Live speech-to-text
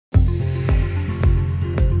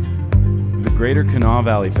Greater Kanawha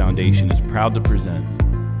Valley Foundation is proud to present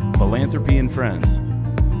Philanthropy and Friends,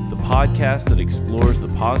 the podcast that explores the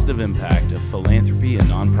positive impact of philanthropy and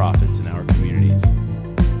nonprofits in our communities.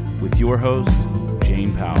 With your host,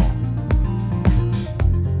 Jane Powell.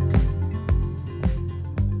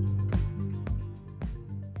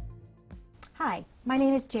 Hi, my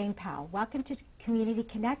name is Jane Powell. Welcome to Community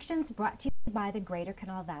Connections, brought to you by the Greater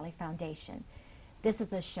Kanawha Valley Foundation. This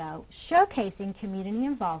is a show showcasing community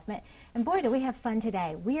involvement, and boy, do we have fun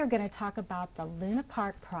today. We are going to talk about the Luna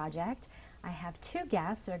Park project. I have two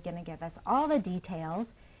guests that are going to give us all the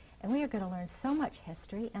details, and we are going to learn so much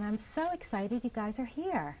history, and I'm so excited you guys are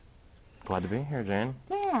here. Glad to be here, Jane.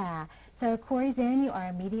 Yeah. So Corey Zinn, you are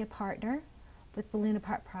a media partner with the Luna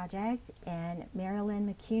Park project, and Marilyn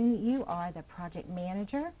McCune, you are the project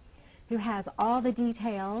manager who has all the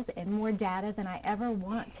details and more data than I ever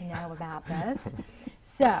want to know about this.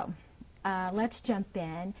 So let's jump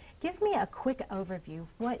in. Give me a quick overview.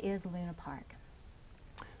 What is Luna Park?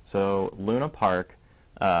 So Luna Park,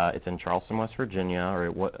 it's in Charleston, West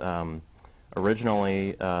Virginia.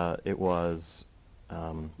 Originally, it was,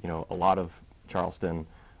 a lot of Charleston,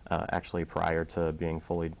 actually prior to being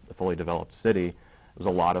a fully developed city. It was a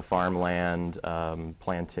lot of farmland,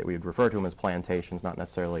 we would refer to them as plantations, not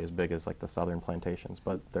necessarily as big as like the southern plantations,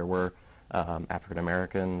 but there were African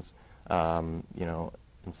Americans,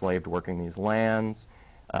 enslaved working these lands.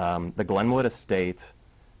 The Glenwood Estate,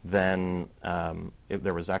 then it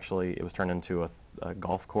was turned into a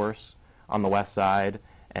golf course on the west side,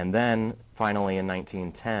 and then finally in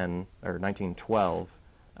 1910 or 1912,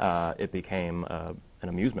 it became an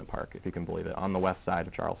amusement park, if you can believe it, on the west side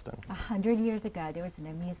of Charleston. 100 years ago, there was an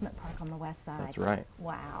amusement park on the west side. That's right.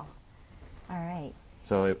 Wow. All right.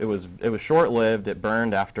 So it was short-lived. It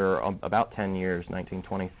burned after about 10 years,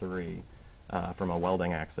 1923, from a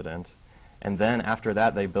welding accident. And then after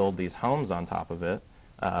that, they built these homes on top of it,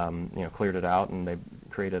 cleared it out, and they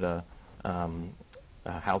created a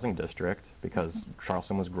housing district because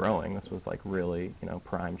Charleston was growing. This was like really,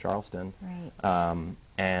 prime Charleston. Right.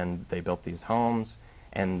 And they built these homes,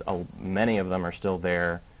 and many of them are still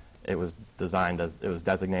there. It was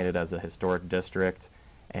designated as a historic district,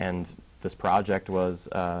 and this project was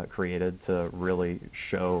created to really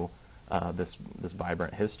show this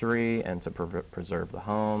vibrant history and to preserve the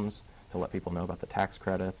homes, to let people know about the tax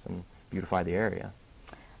credits and beautify the area.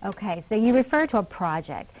 Okay, so you refer to a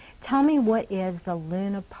project. Tell me, what is the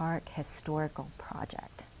Luna Park Historical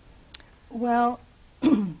Project? Well,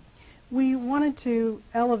 we wanted to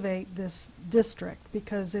elevate this district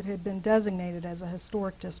because it had been designated as a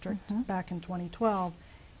historic district back in 2012,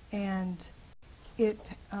 and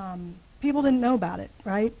people didn't know about it,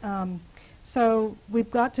 right? So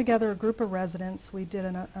we've got together a group of residents. We did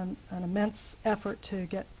an immense effort to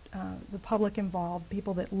get the public involved,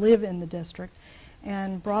 people that live in the district,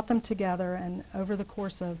 and brought them together, and over the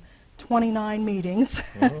course of 29 meetings,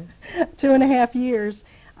 2.5 years,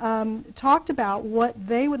 talked about what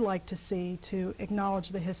they would like to see to acknowledge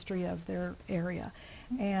the history of their area,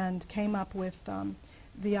 and came up with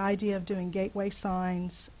the idea of doing gateway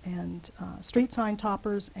signs and street sign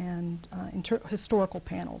toppers and historical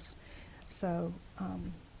panels. So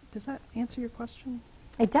does that answer your question?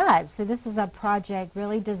 It does. So this is a project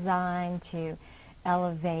really designed to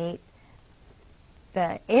elevate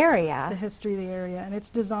the area. The history of the area, and it's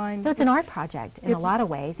designed... So it's an art project in a lot of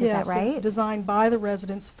ways, is that right? Yes, designed by the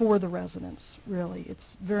residents for the residents, really.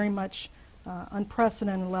 It's very much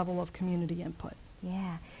unprecedented level of community input.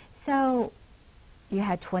 Yeah. So you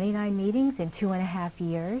had 29 meetings in 2.5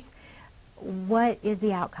 years. What is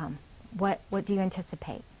the outcome? What do you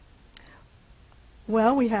anticipate?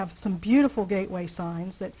 Well, we have some beautiful gateway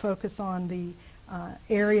signs that focus on the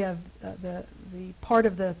area of the part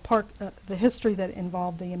of the park, the history that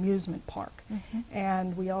involved the amusement park.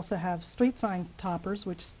 And we also have street sign toppers,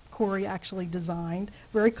 which Corey actually designed,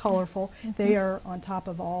 very colorful. They are on top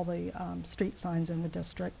of all the street signs in the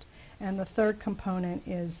district. And the third component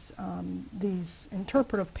is these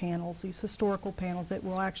interpretive panels, these historical panels that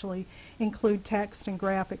will actually include text and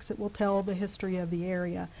graphics that will tell the history of the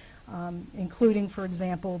area, including, for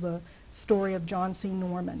example, the story of John C.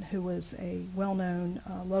 Norman, who was a well-known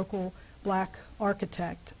local black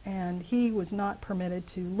architect, and he was not permitted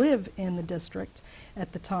to live in the district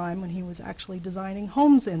at the time when he was actually designing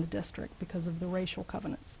homes in the district because of the racial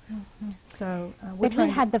covenants. So but he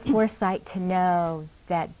had the foresight to know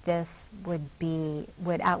that this would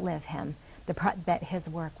outlive him, that his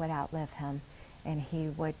work would outlive him, and he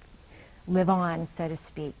would live on, so to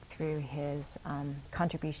speak, through his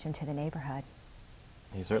contribution to the neighborhood.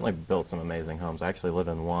 He certainly built some amazing homes. I actually live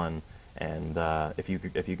in one, and if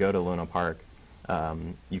you go to Luna Park,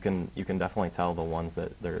 you can definitely tell the ones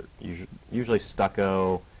that they're usually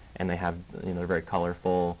stucco, and they have, they're very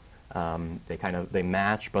colorful. They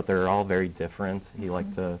match, but they're all very different. He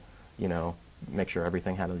liked to, make sure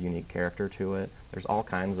everything had a unique character to it. There's all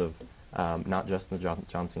kinds of, not just the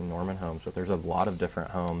John C. Norman homes, but there's a lot of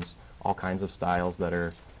different homes, all kinds of styles that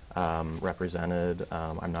are represented.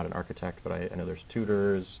 I'm not an architect, but I know there's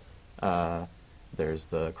Tudors, there's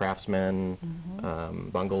the Craftsman,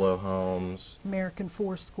 bungalow homes. American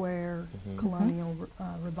Foursquare, Colonial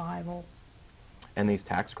Revival. And these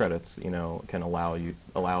tax credits, can allow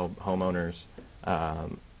homeowners,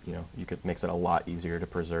 makes it a lot easier to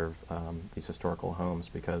preserve these historical homes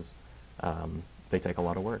because they take a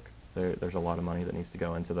lot of work. There's a lot of money that needs to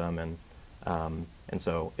go into them, and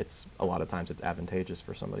so a lot of times it's advantageous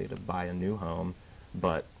for somebody to buy a new home,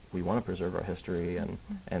 but we want to preserve our history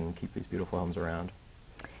and keep these beautiful homes around.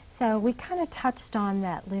 So we kind of touched on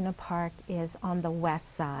that Luna Park is on the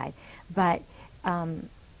west side, but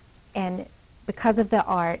and because of the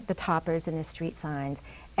art, the toppers, and the street signs,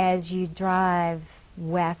 as you drive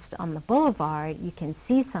west on the boulevard, you can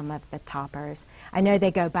see some of the toppers. I know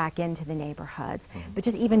they go back into the neighborhoods, but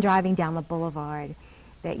just even driving down the boulevard,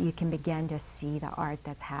 that you can begin to see the art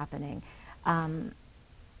that's happening.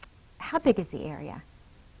 How big is the area?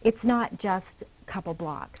 It's not just a couple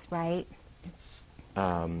blocks, right? It's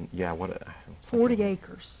 40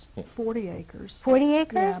 acres. Yeah. 40 acres. 40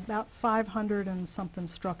 acres? Yeah, about 500 and something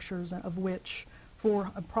structures, of which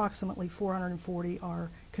approximately 440 are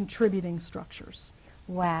contributing structures.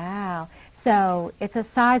 Wow. So it's a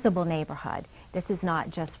sizable neighborhood. This is not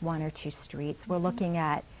just one or two streets. We're looking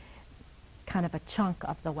at kind of a chunk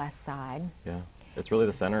of the west side. Yeah, it's really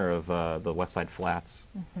the center of the West Side Flats,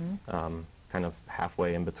 kind of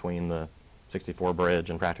halfway in between the 64 Bridge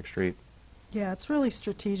and Patrick Street. Yeah, it's really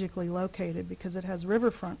strategically located because it has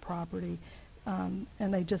riverfront property, and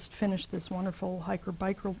they just finished this wonderful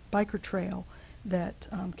biker trail that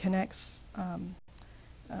connects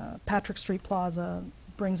Patrick Street Plaza,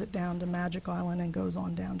 brings it down to Magic Island, and goes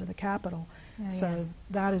on down to the Capitol. Oh, so yeah.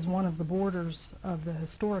 that is one of the borders of the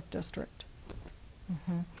historic district.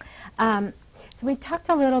 So we talked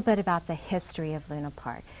a little bit about the history of Luna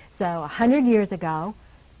Park. So 100 years ago,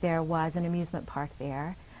 there was an amusement park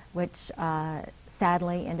there, which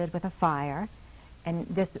sadly ended with a fire. And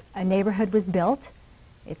a neighborhood was built.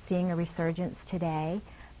 It's seeing a resurgence today.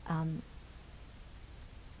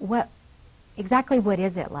 Exactly what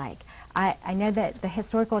is it like? I know that the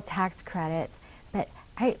historical tax credits, but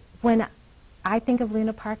when I think of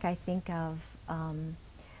Luna Park, I think of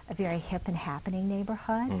a very hip and happening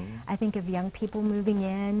neighborhood. I think of young people moving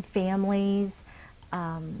in, families.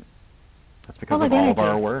 That's because Full of of all of energy.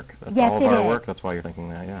 our work. That's Yes, all of it our is. work. That's why you're thinking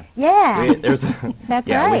that, yeah. Yeah. That's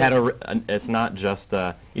yeah, right. we had it's not just,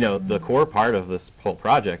 the core part of this whole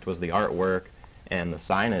project was the artwork and the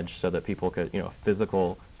signage so that people could,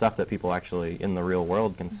 physical stuff that people actually in the real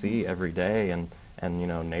world can see every day, and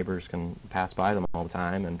neighbors can pass by them all the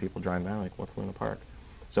time, and people drive by like, what's Luna Park?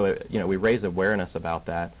 So, we raised awareness about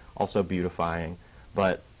that, also beautifying,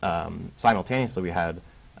 but simultaneously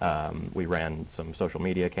we ran some social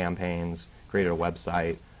media campaigns, created a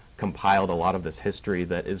website, compiled a lot of this history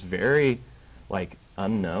that is very,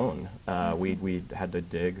 unknown. We had to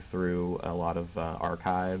dig through a lot of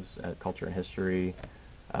archives at Culture and History,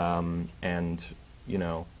 and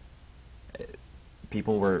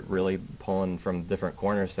people were really pulling from different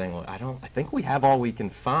corners, saying, "Well, I think we have all we can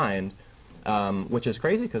find," which is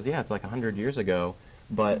crazy because it's like 100 years ago,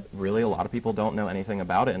 but really a lot of people don't know anything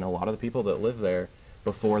about it, and a lot of the people that live there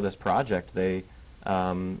before this project, they're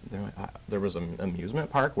like, there was an amusement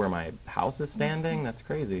park where my house is standing. That's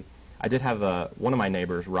crazy. I did have one of my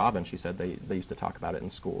neighbors, Robin. She said they used to talk about it in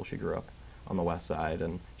school. She grew up on the west side,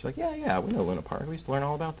 and she's like, yeah, we know Luna Park. We used to learn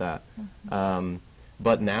all about that.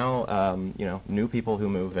 But now, new people who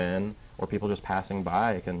move in or people just passing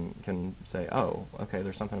by can say, oh, okay,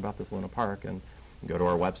 there's something about this Luna Park, and go to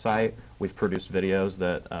our website. We've produced videos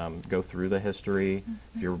that go through the history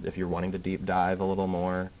if you're wanting to deep dive a little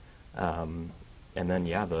more. And then,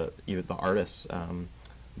 even the artists,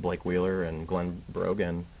 Blake Wheeler and Glenn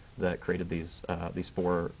Brogan, that created these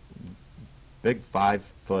 4 big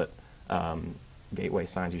 5-foot gateway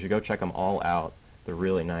signs. You should go check them all out. They're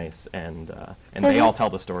really nice, and So they all these-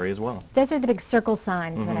 tell the story as well. Those are the big circle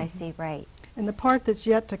signs that I see, right? And the part that's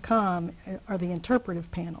yet to come are the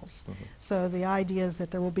interpretive panels. So the idea is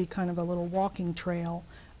that there will be kind of a little walking trail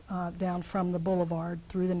down from the boulevard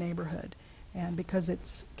through the neighborhood. And because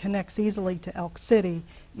it connects easily to Elk City,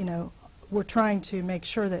 we're trying to make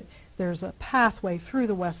sure that there's a pathway through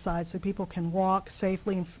the west side so people can walk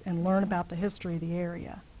safely and learn about the history of the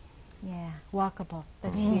area. Yeah, walkable.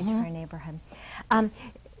 That's huge for a neighborhood.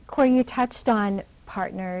 Corey, you touched on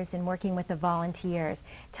partners and working with the volunteers.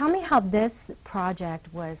 Tell me how this project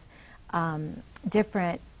was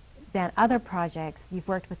different than other projects. You've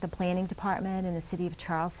worked with the planning department in the city of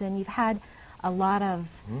Charleston. You've had a lot of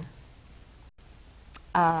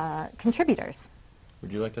contributors.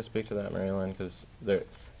 Would you like to speak to that, Mary Lynn? Because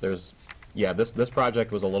this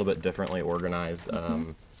project was a little bit differently organized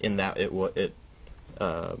in that it was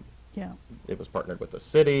partnered with the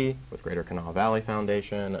city, with Greater Kanawha Valley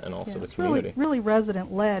Foundation, and also the It's community. really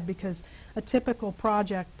resident-led, because a typical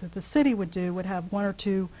project that the city would do would have one or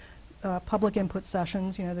two public input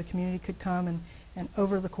sessions. You know, the community could come and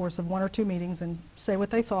over the course of one or two meetings and say what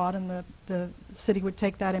they thought, and the city would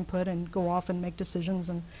take that input and go off and make decisions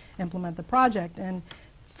and implement the project. And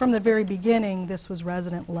from the very beginning, this was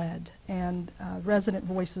resident-led, and resident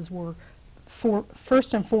voices were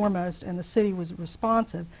first and foremost, and the city was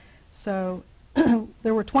responsive. So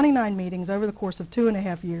there were 29 meetings over the course of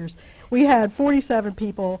 2.5 years. We had 47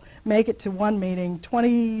 people make it to one meeting,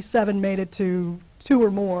 27 made it to 2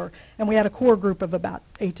 or more, and we had a core group of about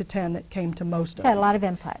 8 to 10 that came to most of So them. a lot of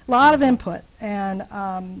input. A lot of input, and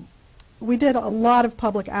we did a lot of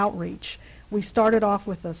public outreach. We started off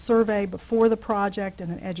with a survey before the project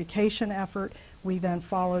and an education effort. We then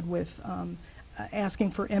followed with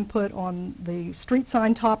asking for input on the street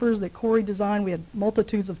sign toppers that Corey designed. We had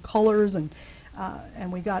multitudes of colors, and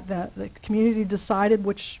we got the community decided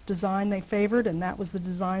which design they favored, and that was the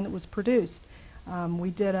design that was produced. We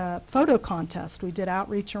did a photo contest. We did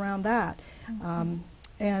outreach around that.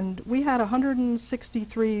 And we had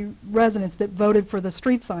 163 residents that voted for the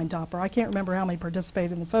street sign topper. I can't remember how many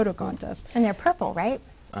participated in the photo contest. And they're purple, right?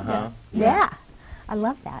 Yeah. I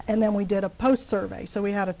love that. And then we did a post survey. So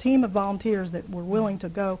we had a team of volunteers that were willing to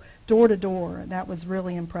go door to door, and that was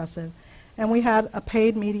really impressive. And we had a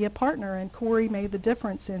paid media partner, and Corey made the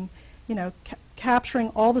difference in, you know, capturing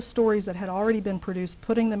all the stories that had already been produced,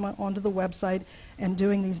 putting them onto the website, and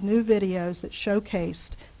doing these new videos that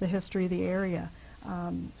showcased the history of the area.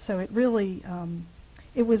 So it really,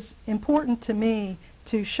 it was important to me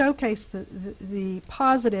to showcase the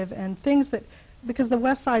positive and things that, because the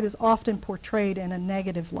West Side is often portrayed in a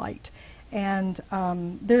negative light. And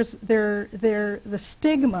the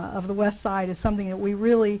stigma of the West Side is something that we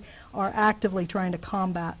really are actively trying to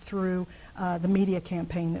combat through the media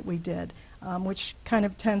campaign that we did, which kind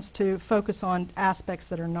of tends to focus on aspects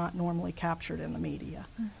that are not normally captured in the media.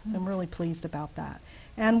 So I'm really pleased about that.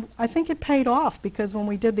 And I think it paid off, because when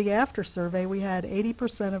we did the after survey, we had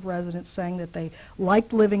 80% of residents saying that they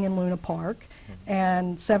liked living in Luna Park,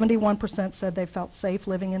 and 71% said they felt safe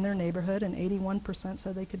living in their neighborhood, and 81%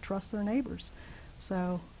 said they could trust their neighbors.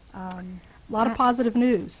 So a lot of positive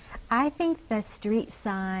news. I think the street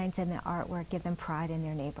signs and the artwork give them pride in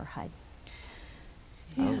their neighborhood.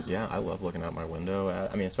 Yeah, I love looking out my window.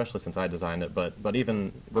 I mean, especially since I designed it, but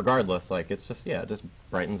even regardless, like, it's just, it just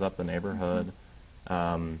brightens up the neighborhood.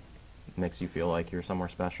 Makes you feel like you're somewhere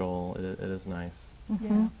special. It is nice.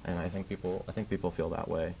 Yeah. And I think people feel that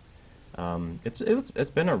way.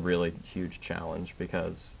 It's been a really huge challenge,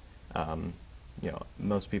 because you know,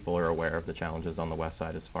 most people are aware of the challenges on the West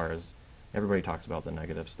Side, as far as everybody talks about the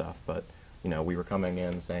negative stuff, but you know, we were coming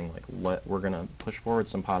in saying, like, we're going to push forward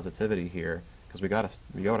some positivity here, because we got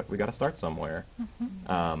to start somewhere.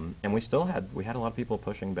 And we had a lot of people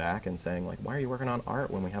pushing back and saying, like, why are you working on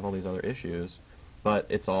art when we have all these other issues? But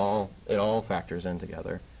it all factors in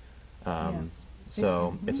together. Yes.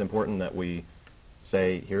 So it's important that we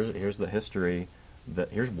say, here's the history,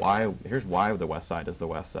 here's why the West Side is the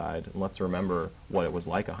West Side, and let's remember what it was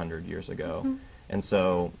like 100 years ago. And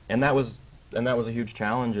that was a huge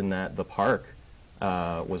challenge, in that the park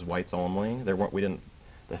was whites only. The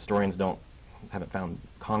historians haven't found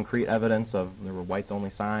concrete evidence of there were whites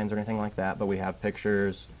only signs or anything like that, but we have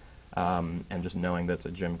pictures, and just knowing that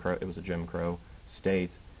it was a Jim Crow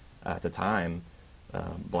state at the time.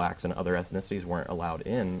 Blacks and other ethnicities weren't allowed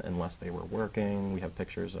in unless they were working. We have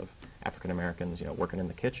pictures of African Americans, working in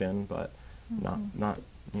the kitchen, but not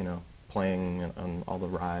playing on all the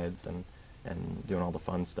rides and doing all the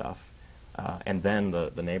fun stuff. And then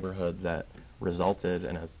the neighborhood that resulted,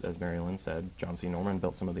 and as Mary Lynn said, John C. Norman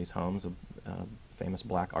built some of these homes, a famous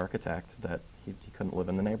black architect, that he couldn't live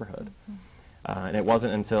in the neighborhood. And it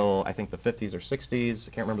wasn't until, I think, the 50s or 60s,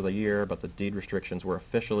 I can't remember the year, but the deed restrictions were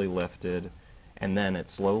officially lifted, and then it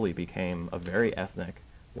slowly became a very ethnic,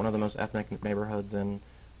 one of the most ethnic neighborhoods in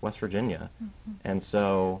West Virginia. And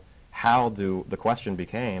so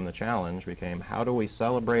the challenge became, how do we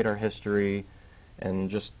celebrate our history,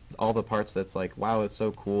 and just all the parts that's like, wow, it's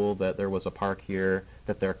so cool that there was a park here,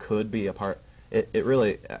 that there could be a park, it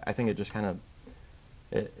really, I think it just kind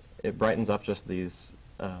of, it brightens up just these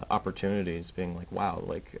opportunities, being like, wow,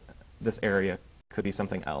 like this area could be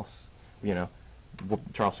something else, you know,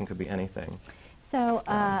 Charleston could be anything. So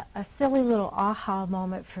a silly little aha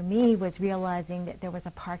moment for me was realizing that there was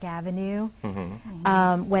a Park Avenue in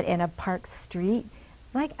a Park Street.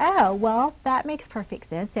 Like, oh, well, that makes perfect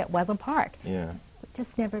sense. It was a park. Yeah.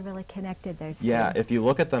 Just never really connected those Yeah, two. if you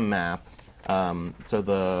look at the map, so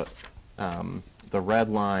the red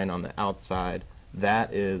line on the outside,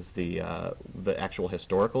 that is the actual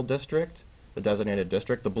historical district, the designated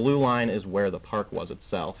district. The blue line is where the park was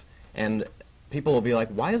itself. And people will be like,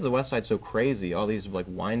 why is the west side so crazy, all these like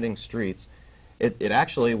winding streets? It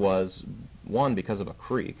actually was, one, because of a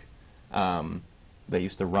creek. They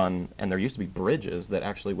used to run, and there used to be bridges that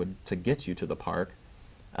actually would, to get you to the park.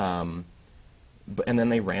 And then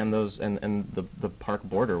they ran those, and the park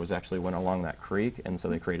border was actually went along that creek, and so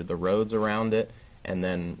they created the roads around it. And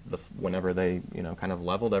then whenever they, you know, kind of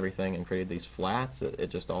leveled everything and created these flats, it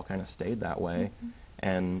just all kind of stayed that way.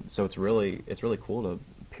 And so it's really cool to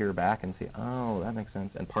peer back and see, oh, that makes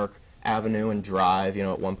sense. And Park Avenue and Drive, you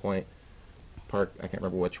know, at one point, Park, I can't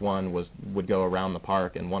remember which one, would go around the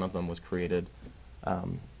park, and one of them was created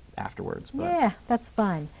afterwards. But Yeah, that's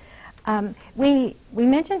fun. We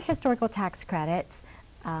mentioned historical tax credits.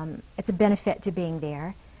 It's a benefit to being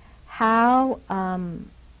there. How,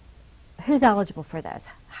 who's eligible for those?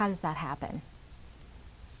 How does that happen?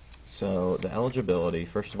 So the eligibility,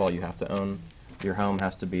 first of all, you have to own, your home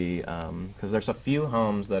has to be, because there's a few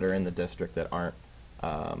homes that are in the district that aren't,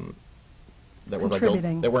 that were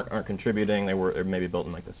Contributing. built, aren't contributing. They were maybe built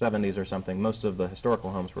in like the 70s or something. Most of the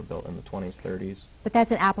historical homes were built in the 20s, 30s. But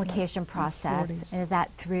that's an application process. 40s. And is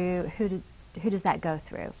that through, who does that go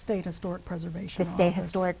through? State Historic Preservation The State Office.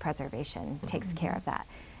 Historic Preservation takes care of that.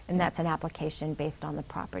 And that's an application based on the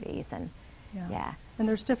properties and, yeah. And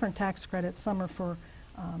there's different tax credits. Some are for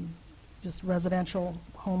just residential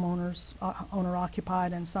homeowners,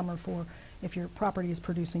 owner-occupied, and some are for if your property is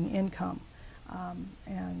producing income.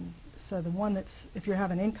 And so the one that's, if you have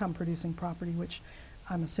an income-producing property, which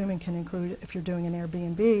I'm assuming can include if you're doing an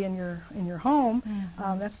Airbnb in your home,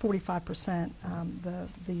 that's 45%.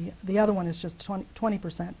 The other one is just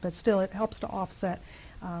 20%, but still it helps to offset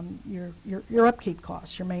your upkeep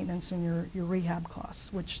costs, your maintenance, and your rehab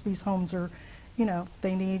costs, which these homes are, you know,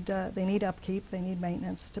 they need upkeep, they need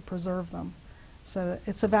maintenance to preserve them. So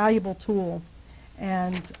it's a valuable tool,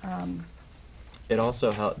 and It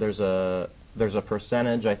also helps, there's a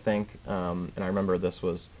percentage, I think, and I remember this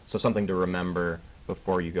was, so something to remember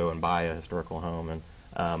before you go and buy a historical home,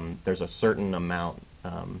 and there's a certain amount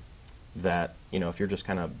that, you know, if you're just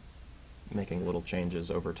kind of making little changes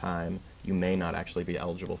over time, you may not actually be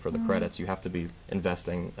eligible for the credits. You have to be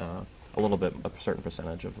investing a little bit, a certain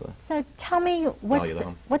percentage of the So tell me, value of the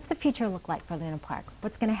home. what's the future look like for Luna Park?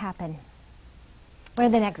 What's going to happen?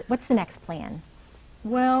 What's the next plan?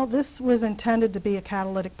 well, this was intended to be a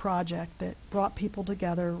catalytic project that brought people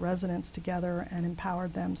together, residents together, and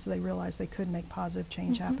empowered them so they realized they could make positive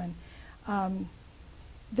change happen.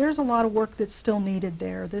 There's a lot of work that's still needed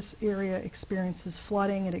there. This area experiences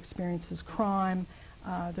flooding, it experiences crime.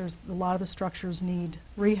 There's a lot of the structures need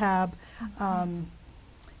rehab.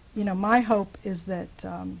 You know, my hope is that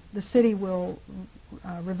the city will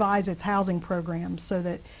revise its housing programs so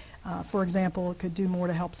that, for example, it could do more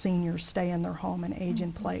to help seniors stay in their home and age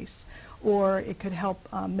in place, or it could help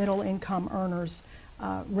middle-income earners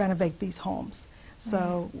renovate these homes.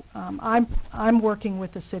 So I'm working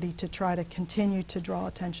with the city to try to continue to draw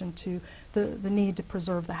attention to the need to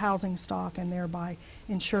preserve the housing stock and thereby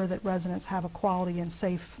ensure that residents have a quality and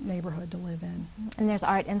safe neighborhood to live in. And there's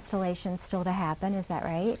art installations still to happen, is that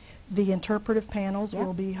right? The interpretive panels Yep.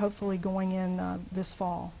 will be hopefully going in this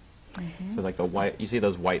fall. So like the white, you see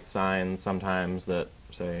those white signs sometimes that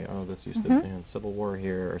say, oh, this used to be Civil War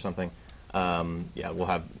here or something. Yeah, we'll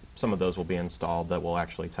have, some of those will be installed that will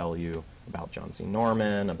actually tell you about John C.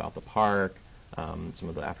 Norman, about the park, some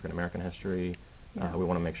of the African American history. Yeah. We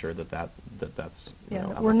want to make sure that that's, you know,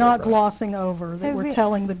 Yeah, on we're the not forefront. glossing over, So that we're re-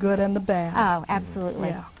 telling the good and the bad. Oh, absolutely.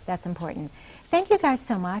 Yeah. That's important. Thank you guys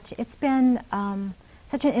so much. It's been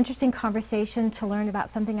such an interesting conversation to learn about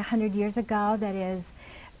something 100 years ago that is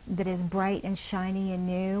bright and shiny and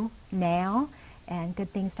new now, and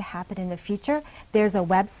good things to happen in the future. There's a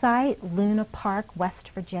website,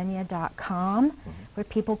 lunaparkwestvirginia.com, where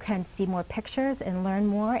people can see more pictures and learn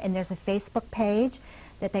more, and there's a Facebook page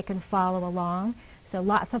that they can follow along. So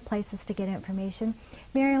lots of places to get information.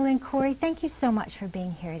 Mary Lynn, Corey, thank you so much for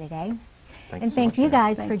being here today. Thank And so thank much, you Mary.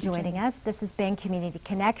 guys Thank for you, joining Jen. us. This has been Community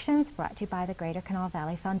Connections, brought to you by the Greater Kanawha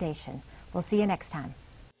Valley Foundation. We'll see you next time.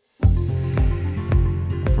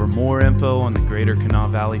 more info on the Greater Kanawha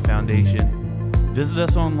Valley Foundation, visit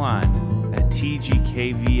us online at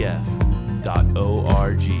tgkvf.org.